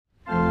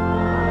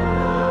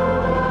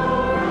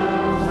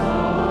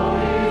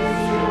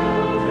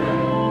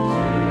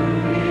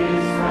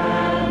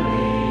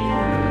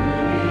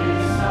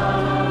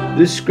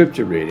This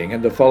scripture reading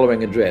and the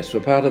following address were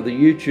part of the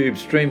YouTube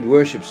streamed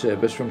worship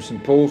service from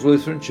St Paul's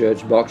Lutheran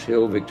Church, Box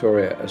Hill,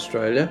 Victoria,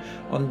 Australia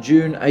on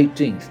June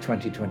 18th,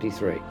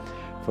 2023.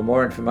 For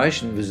more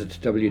information, visit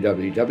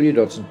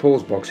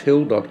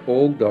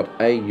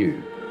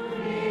www.stpaulsboxhill.org.au.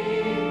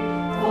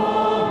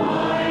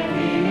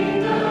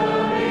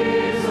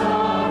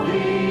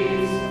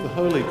 The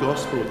Holy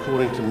Gospel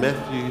according to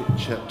Matthew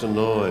chapter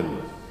 9.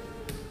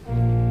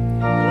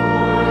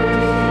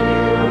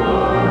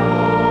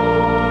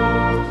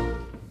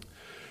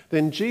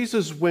 Then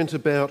Jesus went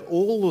about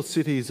all the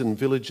cities and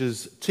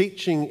villages,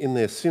 teaching in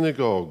their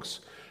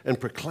synagogues and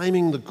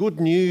proclaiming the good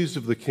news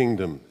of the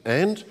kingdom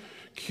and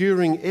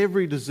curing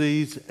every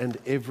disease and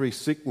every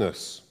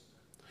sickness.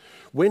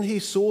 When he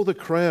saw the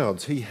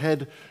crowds, he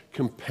had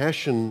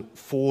compassion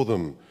for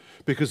them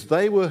because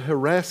they were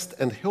harassed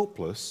and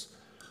helpless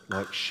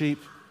like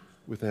sheep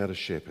without a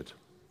shepherd.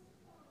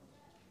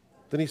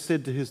 Then he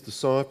said to his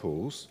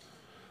disciples,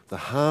 "The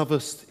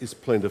harvest is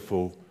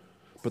plentiful,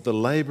 but the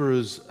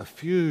labourers are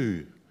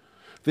few.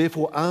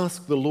 Therefore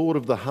ask the Lord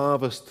of the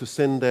harvest to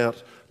send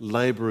out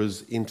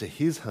labourers into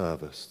his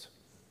harvest."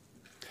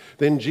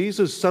 Then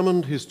Jesus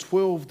summoned his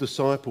 12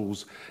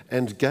 disciples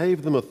and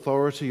gave them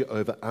authority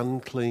over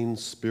unclean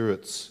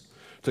spirits,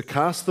 to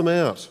cast them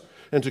out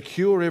and to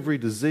cure every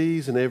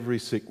disease and every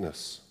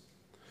sickness.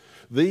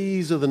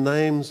 These are the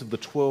names of the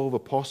 12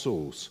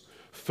 apostles.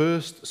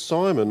 First,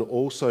 Simon,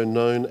 also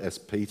known as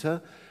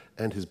Peter,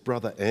 and his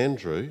brother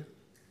Andrew.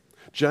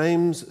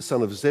 James,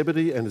 son of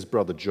Zebedee, and his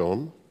brother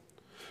John.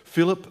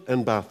 Philip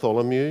and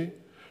Bartholomew.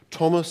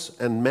 Thomas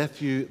and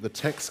Matthew, the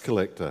tax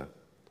collector.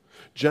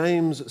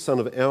 James, son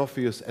of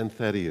Alphaeus and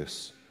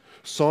Thaddeus.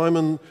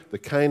 Simon the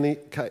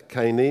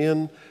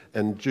Cananean,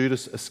 and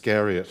Judas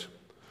Iscariot,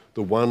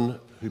 the one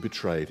who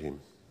betrayed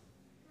him.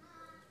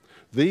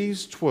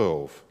 These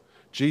 12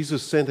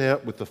 Jesus sent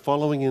out with the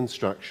following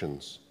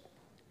instructions.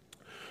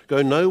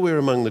 Go nowhere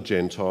among the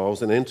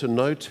Gentiles and enter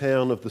no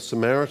town of the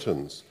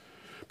Samaritans,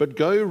 but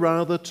go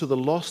rather to the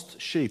lost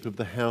sheep of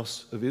the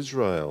house of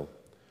Israel.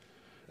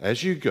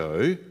 As you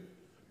go,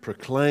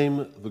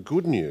 proclaim the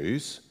good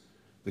news,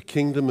 the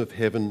kingdom of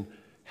heaven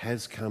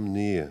has come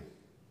near.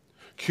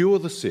 Cure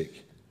the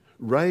sick,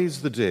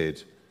 raise the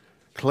dead,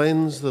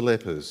 cleanse the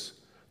lepers,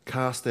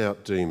 cast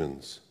out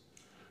demons.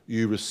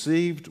 You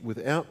received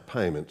without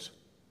payment,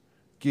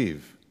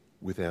 give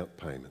without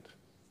payment.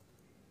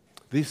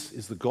 This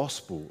is the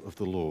gospel of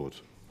the Lord.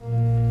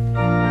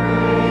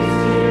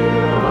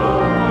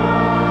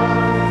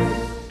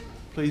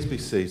 Please be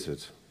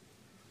seated.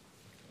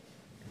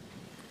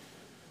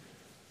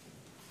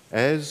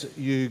 As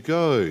you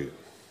go,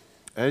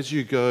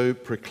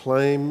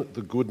 proclaim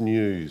the good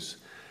news.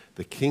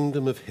 The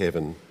kingdom of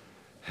heaven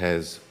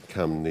has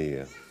come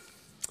near.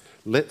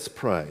 Let's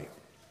pray.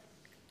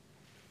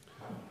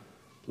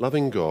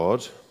 Loving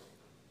God,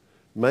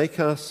 make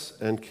us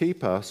and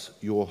keep us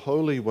your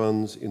holy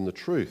ones in the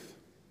truth.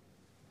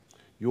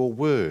 Your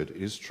word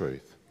is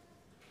truth.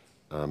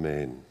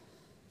 Amen.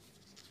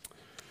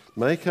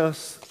 Make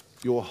us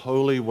your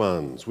holy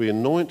ones. We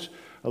anoint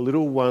a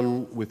little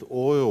one with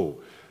oil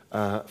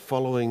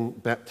following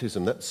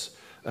baptism. That's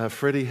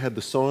Freddie had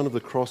the sign of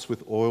the cross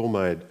with oil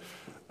made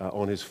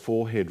on his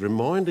forehead,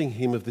 reminding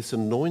him of this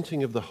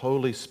anointing of the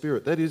Holy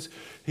Spirit. That is,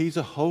 he's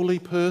a holy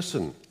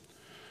person.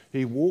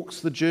 He walks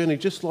the journey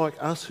just like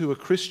us who are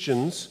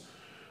Christians,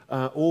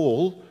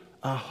 all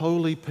are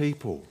holy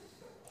people,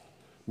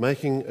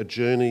 making a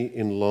journey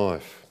in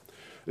life.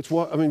 It's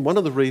one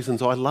of the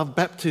reasons I love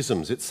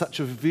baptisms. It's such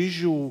a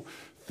visual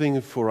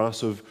thing for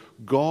us of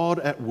God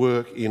at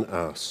work in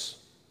us.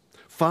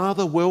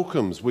 Father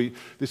welcomes.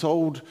 This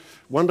old,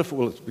 wonderful,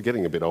 well, it's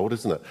getting a bit old,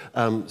 isn't it?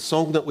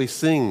 Song that we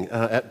sing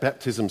at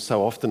baptism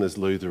so often as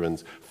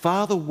Lutherans.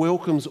 Father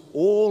welcomes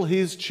all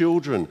his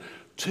children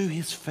to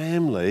his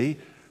family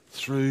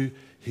through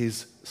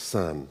his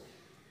Son.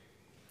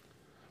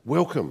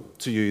 Welcome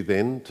to you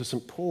then to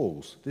St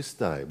Paul's this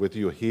day, whether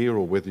you're here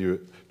or whether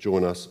you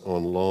join us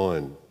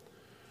online.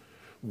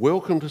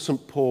 Welcome to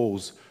St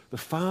Paul's, the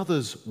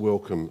Father's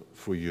welcome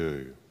for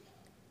you.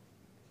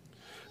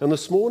 And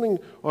this morning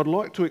I'd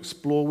like to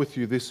explore with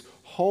you this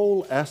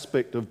whole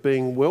aspect of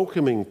being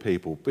welcoming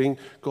people, being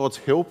God's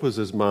helpers,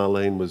 as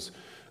Marlene was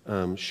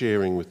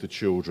sharing with the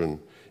children,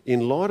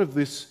 in light of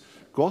this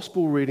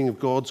gospel reading of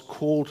God's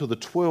call to the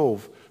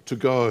 12 to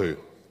go.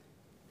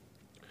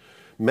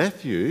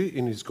 Matthew,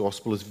 in his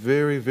gospel, is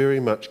very,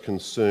 very much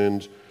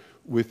concerned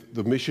with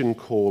the mission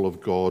call of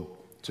God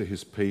to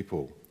his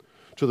people.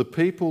 To the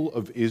people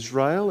of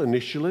Israel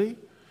initially,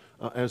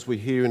 as we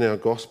hear in our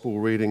gospel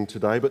reading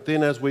today, but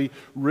then as we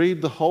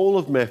read the whole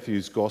of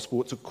Matthew's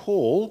gospel, it's a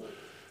call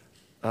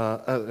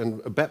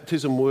and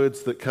baptism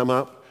words that come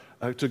up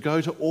to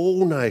go to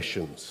all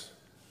nations,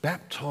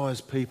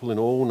 baptise people in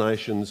all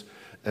nations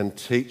and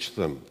teach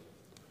them.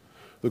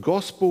 The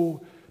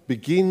gospel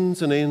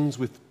begins and ends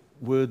with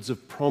words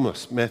of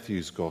promise,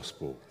 Matthew's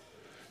gospel.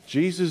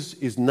 Jesus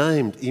is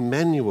named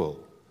Emmanuel.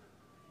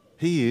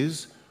 He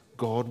is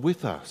God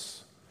with us.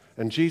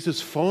 And Jesus'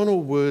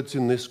 final words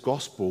in this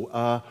gospel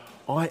are,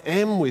 I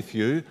am with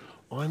you,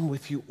 I'm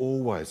with you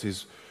always.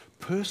 His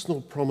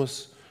personal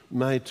promise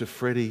made to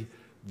Freddie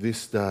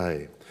this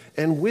day.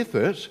 And with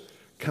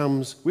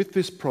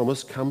this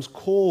promise comes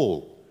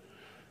call.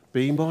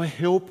 Be my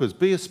helpers,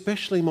 be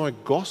especially my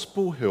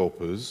gospel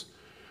helpers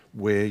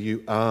where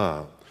you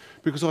are.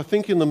 Because I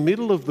think in the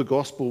middle of the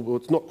gospel, well,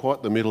 it's not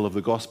quite the middle of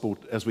the gospel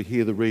as we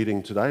hear the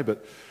reading today,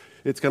 but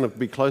it's going to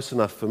be close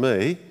enough for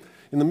me.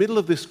 In the middle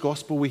of this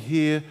gospel, we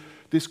hear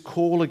this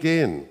call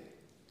again.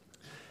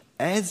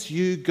 As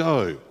you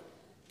go.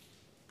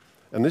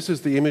 And this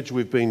is the image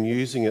we've been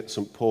using at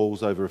St.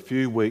 Paul's over a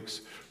few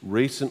weeks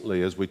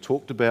recently as we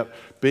talked about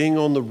being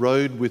on the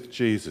road with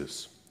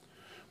Jesus.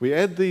 We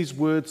add these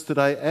words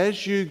today,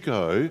 as you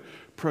go,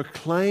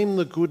 proclaim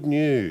the good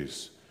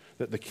news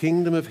that the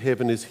kingdom of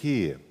heaven is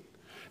here.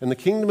 And the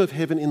kingdom of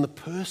heaven in the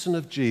person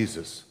of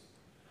Jesus.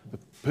 The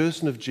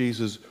person of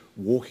Jesus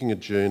walking a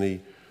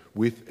journey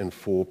with and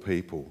for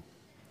people.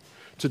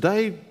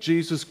 Today,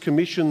 Jesus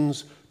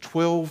commissions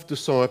 12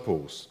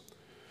 disciples.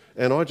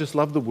 And I just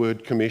love the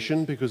word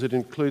commission because it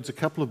includes a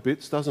couple of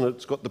bits, doesn't it?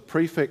 It's got the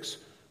prefix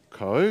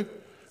co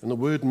and the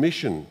word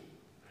mission.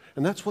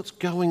 And that's what's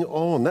going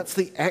on. That's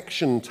the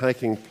action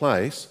taking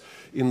place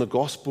in the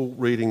gospel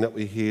reading that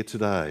we hear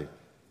today.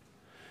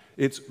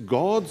 It's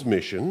God's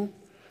mission,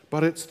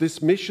 but it's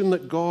this mission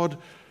that God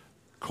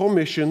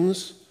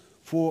commissions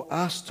for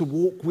us to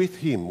walk with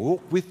him,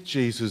 walk with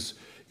Jesus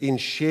in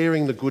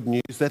sharing the good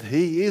news that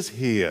he is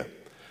here,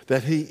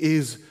 that he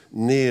is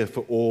near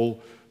for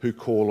all who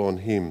call on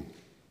him.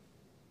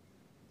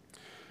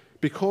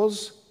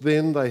 Because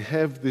then they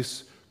have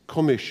this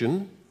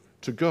commission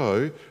to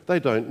go, they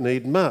don't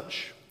need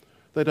much.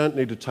 They don't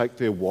need to take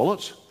their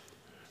wallet.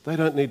 They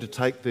don't need to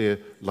take their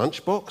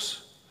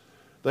lunchbox.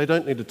 They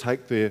don't need to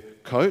take their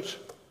coat.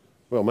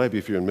 Well, maybe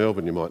if you're in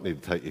Melbourne, you might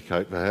need to take your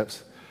coat,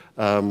 perhaps.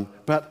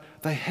 But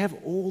they have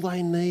all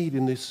they need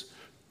in this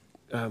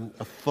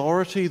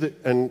authority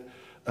and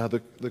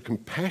the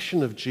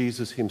compassion of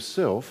Jesus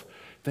himself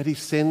that he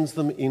sends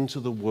them into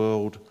the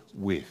world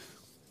with.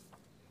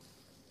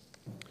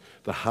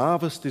 The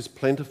harvest is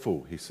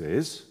plentiful, he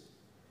says,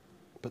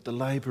 but the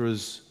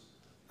labourers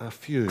are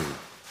few.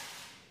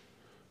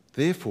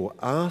 Therefore,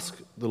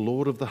 ask the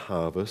Lord of the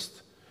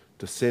harvest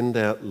to send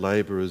out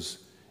labourers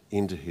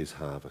into his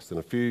harvest. And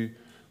a few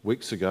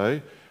weeks ago,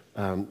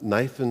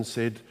 Nathan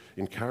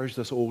encouraged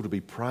us all to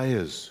be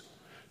prayers.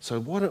 So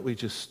why don't we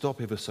just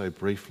stop ever so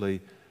briefly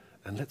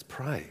and let's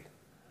pray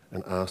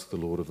and ask the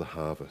Lord of the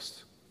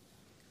harvest.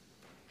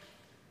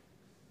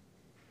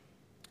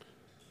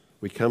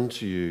 We come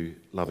to you,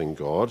 loving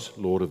God,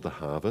 Lord of the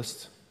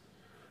harvest,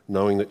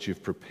 knowing that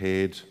you've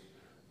prepared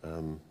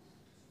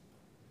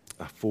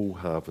a full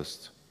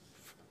harvest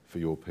for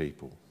your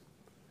people.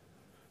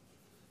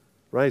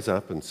 Raise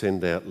up and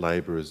send out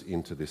labourers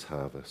into this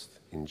harvest.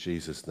 In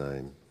Jesus'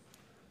 name,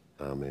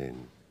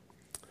 amen.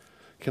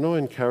 Can I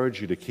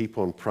encourage you to keep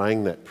on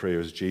praying that prayer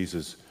as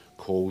Jesus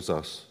calls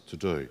us to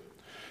do?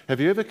 Have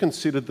you ever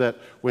considered that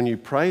when you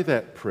pray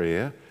that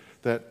prayer,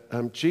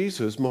 that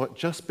Jesus might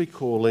just be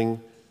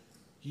calling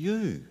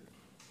you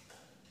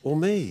or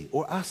me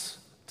or us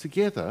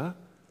together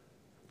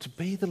to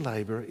be the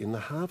labourer in the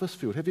harvest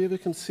field? Have you ever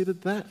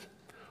considered that?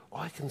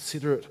 I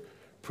consider it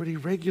pretty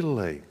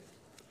regularly.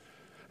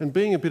 And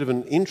being a bit of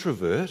an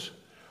introvert,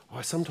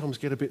 I sometimes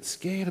get a bit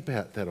scared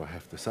about that, I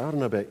have to say. I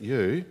don't know about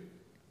you.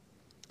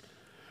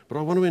 But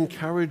I want to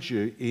encourage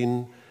you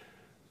in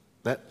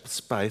that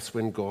space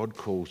when God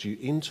calls you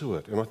into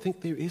it. And I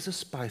think there is a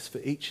space for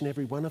each and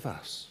every one of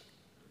us.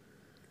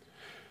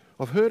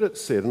 I've heard it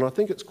said, and I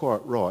think it's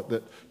quite right,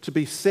 that to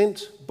be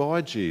sent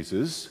by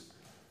Jesus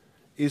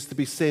is to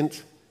be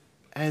sent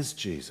as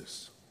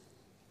Jesus.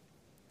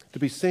 To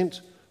be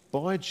sent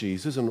by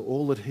Jesus and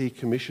all that he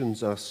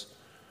commissions us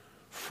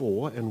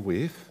for and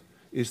with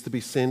is to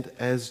be sent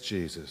as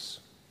Jesus.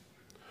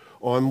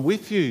 I'm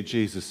with you,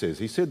 Jesus says.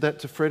 He said that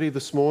to Freddie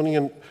this morning,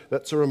 and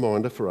that's a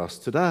reminder for us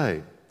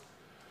today.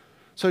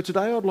 So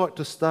today I'd like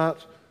to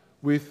start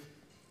with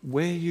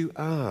where you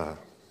are,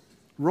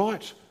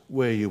 right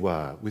where you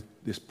are, with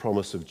this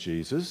promise of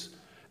Jesus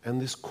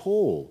and this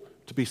call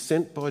to be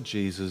sent by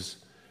Jesus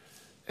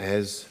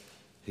as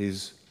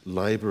his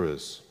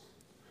labourers.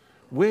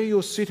 Where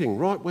you're sitting,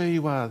 right where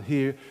you are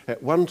here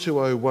at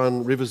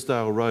 1201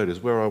 Riversdale Road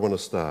is where I want to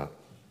start.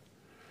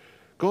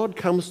 God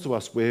comes to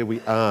us where we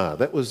are.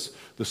 That was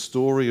the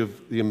story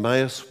of the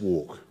Emmaus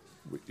walk,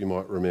 you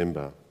might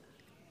remember.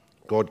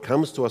 God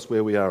comes to us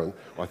where we are, and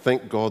I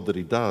thank God that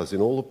he does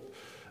in all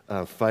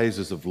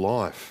phases of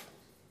life.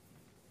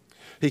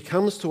 He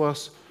comes to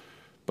us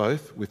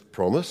both with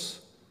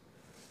promise,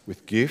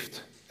 with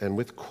gift, and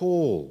with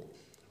call,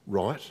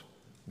 right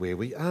where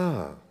we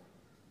are.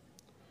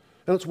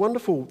 And it's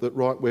wonderful that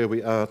right where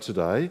we are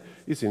today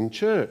is in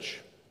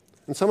church.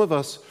 And some of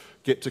us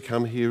get to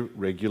come here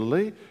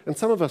regularly, and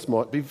some of us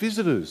might be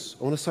visitors.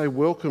 I want to say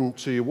welcome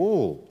to you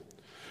all.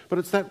 But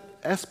it's that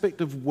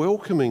aspect of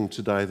welcoming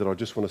today that I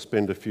just want to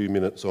spend a few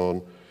minutes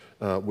on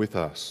with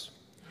us.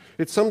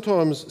 It's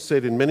sometimes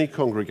said in many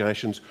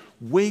congregations,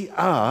 we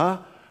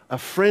are a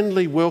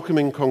friendly,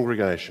 welcoming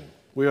congregation.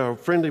 We are a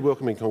friendly,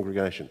 welcoming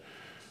congregation.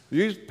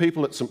 You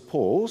people at St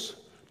Paul's,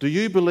 do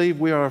you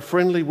believe we are a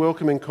friendly,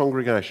 welcoming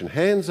congregation?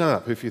 Hands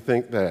up if you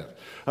think that.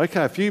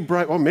 Okay, a few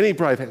brave, many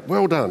brave hands.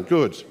 Well done,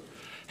 good.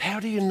 How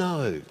do you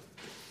know?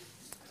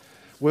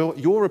 Well,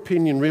 your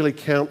opinion really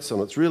counts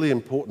and it's really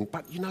important.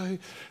 But,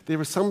 there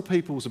are some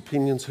people's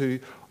opinions who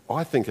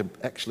I think are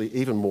actually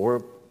even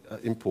more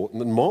important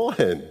than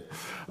mine.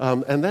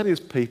 And that is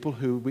people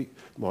who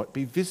might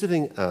be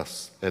visiting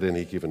us at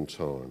any given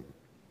time.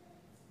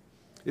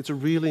 It's a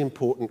really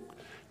important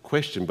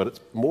question, but it's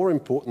more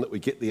important that we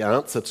get the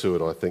answer to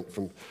it, I think,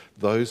 from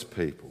those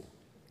people.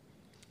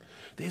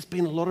 There's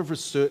been a lot of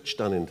research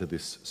done into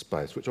this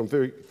space, which I'm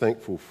very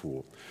thankful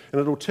for.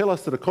 And it'll tell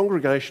us that a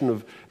congregation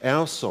of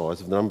our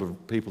size, of the number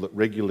of people that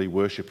regularly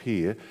worship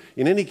here,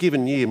 in any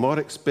given year might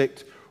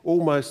expect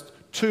almost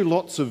 2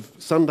 lots of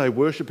Sunday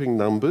worshipping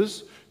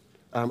numbers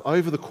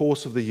over the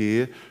course of the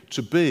year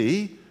to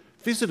be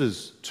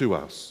visitors to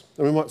us.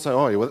 And we might say,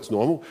 oh, yeah, well, that's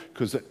normal,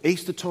 because at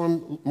Easter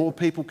time more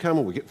people come,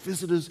 or we get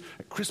visitors.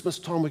 At Christmas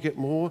time we get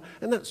more.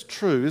 And that's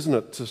true, isn't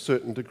it, to a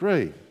certain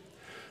degree.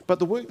 But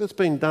the work that's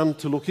been done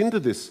to look into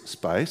this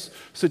space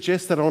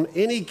suggests that on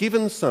any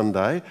given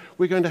Sunday,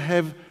 we're going to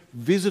have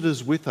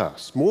visitors with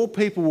us. More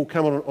people will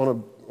come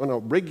on a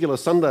regular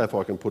Sunday, if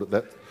I can put it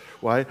that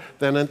way,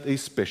 than at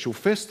these special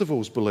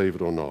festivals, believe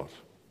it or not.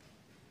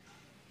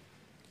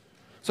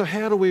 So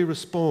how do we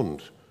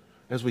respond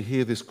as we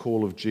hear this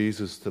call of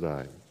Jesus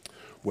today?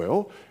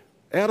 Well,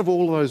 out of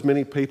all those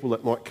many people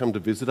that might come to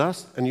visit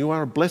us, and you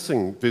are a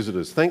blessing,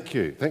 visitors, thank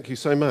you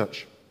so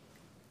much.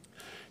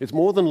 It's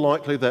more than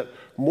likely that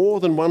more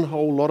than one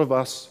whole lot of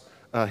us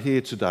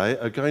here today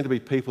are going to be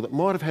people that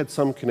might have had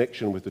some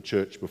connection with the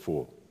church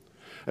before.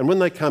 And when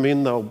they come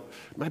in, they'll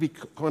maybe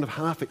kind of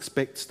half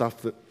expect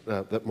stuff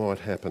that might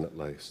happen at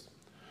least.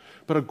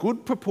 But a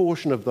good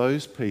proportion of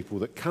those people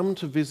that come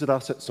to visit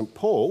us at St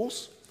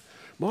Paul's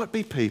might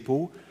be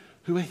people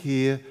who are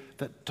here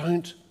that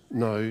don't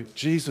know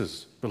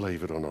Jesus,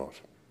 believe it or not.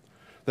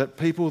 That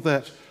people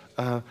that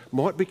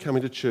might be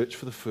coming to church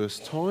for the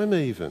first time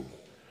even.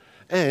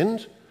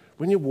 And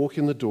when you walk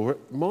in the door,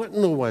 it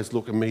mightn't always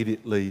look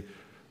immediately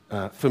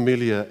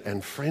familiar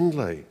and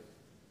friendly.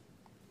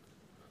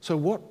 So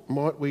what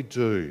might we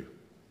do?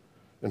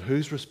 And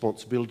whose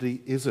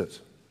responsibility is it,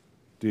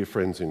 dear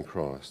friends in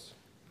Christ?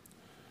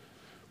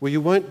 Well, you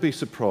won't be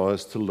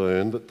surprised to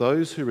learn that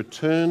those who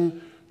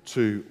return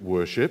to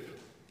worship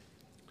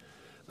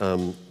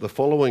the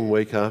following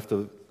week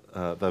after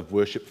they've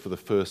worshipped for the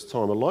first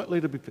time are likely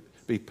to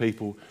be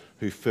people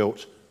who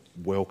felt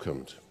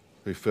welcomed,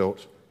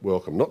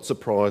 Not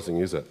surprising,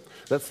 is it?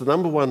 That's the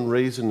number one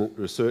reason that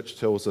research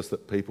tells us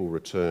that people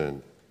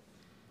return.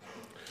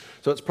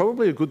 So it's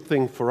probably a good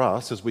thing for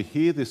us as we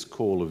hear this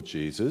call of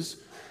Jesus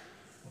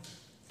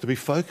to be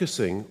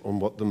focusing on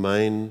what the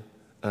main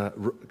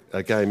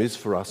game is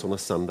for us on a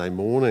Sunday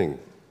morning.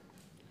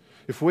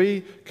 If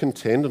we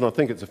contend, and I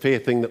think it's a fair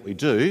thing that we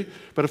do,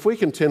 but if we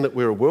contend that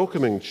we're a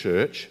welcoming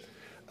church,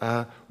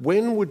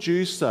 when would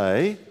you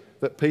say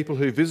that people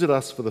who visit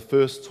us for the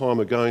first time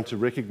are going to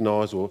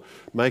recognise or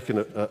make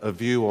a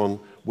view on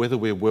whether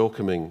we're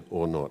welcoming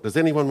or not? Does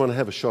anyone want to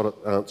have a shot at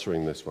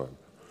answering this one?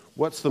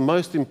 What's the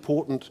most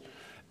important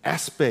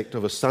aspect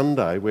of a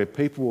Sunday where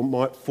people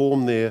might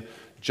form their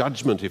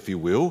judgment, if you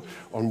will,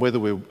 on whether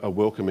we're a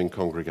welcoming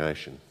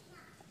congregation?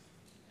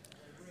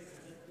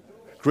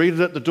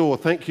 Greeted at the door.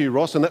 Thank you,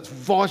 Ross. And that's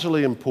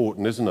vitally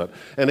important, isn't it?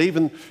 And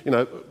even,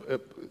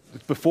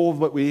 before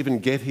we even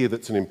get here,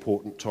 that's an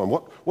important time.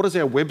 What does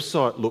our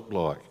website look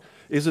like?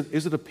 Is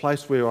it a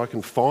place where I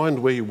can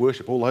find where you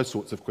worship? All those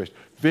sorts of questions.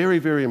 Very,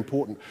 very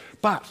important.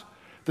 But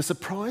the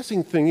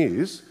surprising thing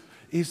is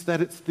that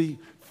it's the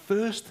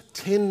first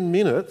 10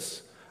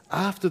 minutes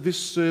after this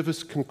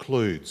service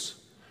concludes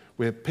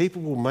where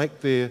people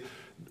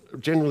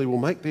generally will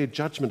make their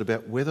judgment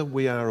about whether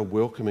we are a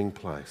welcoming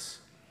place.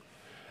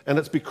 And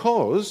it's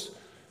because,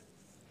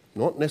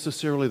 not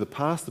necessarily the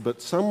pastor,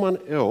 but someone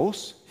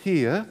else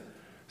here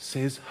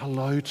says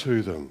hello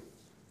to them.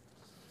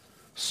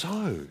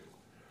 So,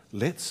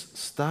 let's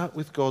start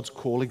with God's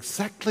call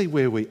exactly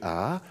where we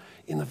are,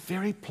 in the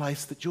very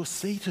place that you're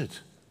seated.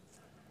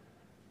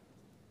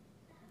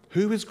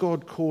 Who is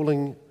God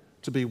calling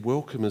to be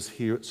welcomers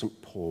here at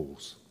St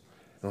Paul's?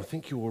 And I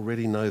think you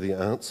already know the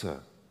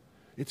answer.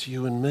 It's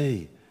you and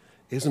me,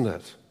 isn't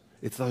it?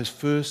 It's those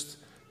first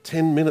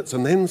 10 minutes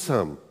and then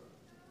some.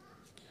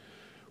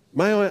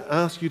 May I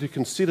ask you to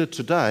consider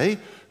today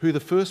who the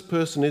first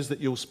person is that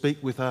you'll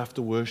speak with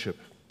after worship.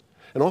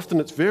 And often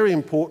it's very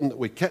important that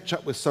we catch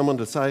up with someone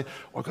to say,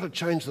 I've got to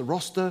change the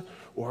roster,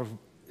 or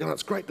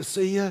it's great to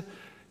see you.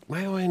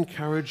 May I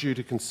encourage you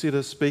to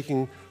consider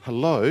speaking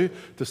hello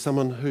to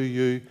someone who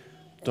you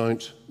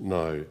don't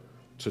know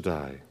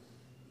today.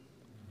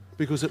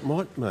 Because it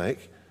might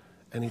make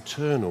an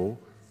eternal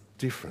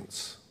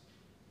difference.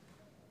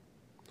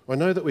 I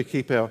know that we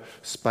keep our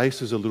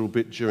spaces a little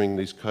bit during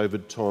these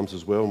COVID times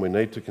as well, and we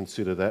need to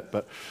consider that,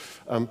 but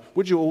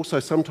would you also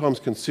sometimes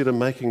consider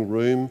making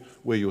room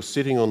where you're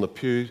sitting on the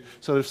pew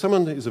so that if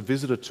someone is a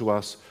visitor to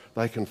us,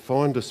 they can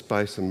find a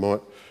space and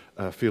might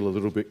feel a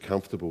little bit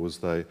comfortable as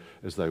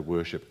they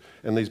worship.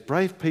 And these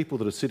brave people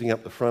that are sitting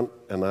up the front,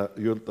 and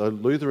you're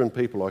Lutheran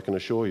people, I can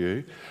assure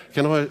you,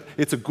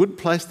 it's a good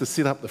place to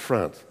sit up the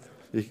front.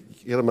 You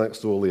get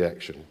amongst all the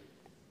action.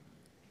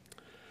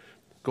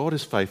 God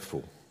is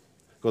faithful.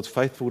 God's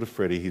faithful to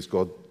Freddie.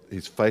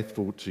 He's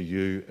faithful to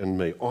you and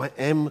me. I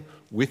am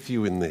with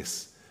you in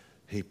this,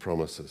 he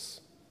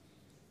promises.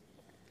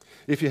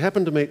 If you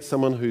happen to meet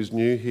someone who's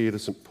new here to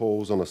St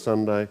Paul's on a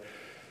Sunday,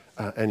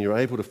 and you're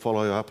able to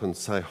follow up and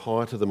say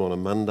hi to them on a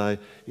Monday,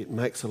 it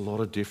makes a lot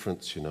of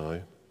difference, you know.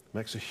 It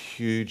makes a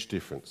huge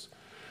difference.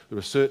 The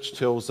research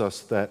tells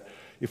us that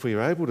if we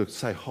are able to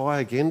say hi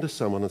again to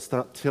someone and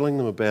start telling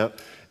them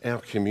about our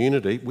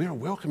community, we're a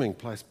welcoming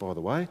place, by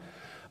the way.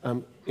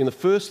 In the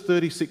first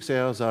 36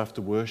 hours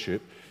after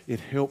worship, it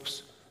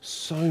helps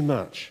so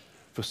much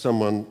for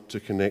someone to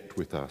connect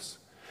with us.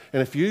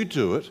 And if you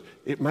do it,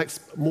 it makes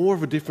more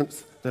of a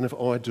difference than if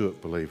I do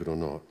it, believe it or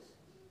not.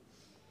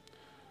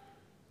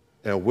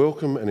 Our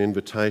welcome and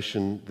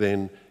invitation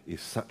then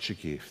is such a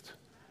gift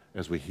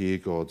as we hear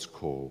God's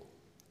call.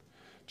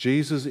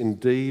 Jesus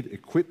indeed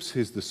equips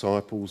his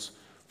disciples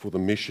for the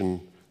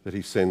mission that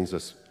he sends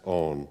us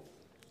on,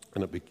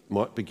 and it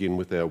might begin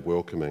with our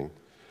welcoming.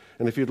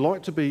 And if you'd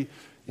like to be,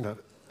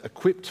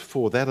 equipped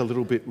for that a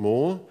little bit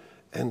more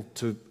and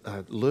to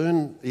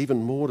learn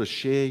even more to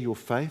share your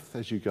faith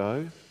as you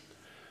go,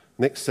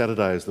 next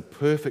Saturday is the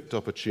perfect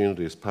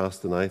opportunity as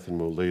Pastor Nathan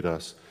will lead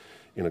us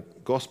in a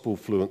gospel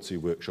fluency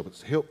workshop.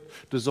 It's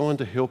designed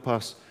to help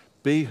us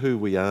be who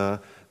we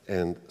are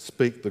and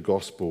speak the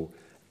gospel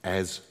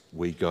as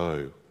we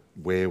go,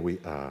 where we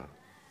are.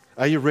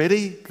 Are you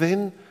ready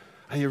then?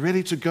 Are you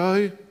ready to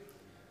go?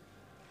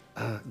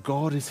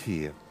 God is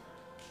here.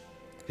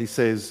 He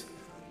says,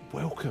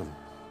 welcome.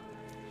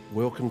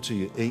 Welcome to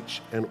you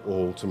each and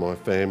all, to my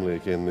family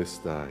again this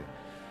day.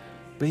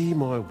 Be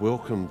my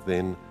welcome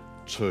then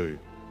too,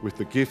 with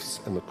the gifts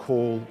and the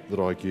call that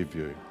I give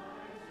you.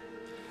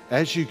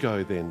 As you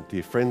go then,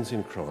 dear friends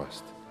in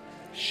Christ,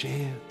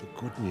 share the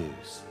good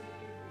news.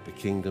 The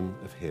kingdom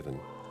of heaven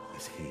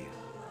is here.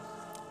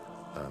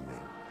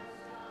 Amen.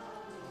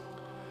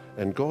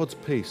 And God's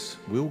peace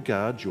will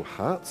guard your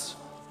hearts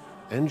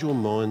and your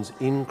minds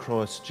in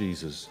Christ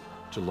Jesus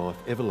to life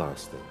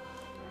everlasting.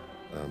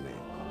 Amen.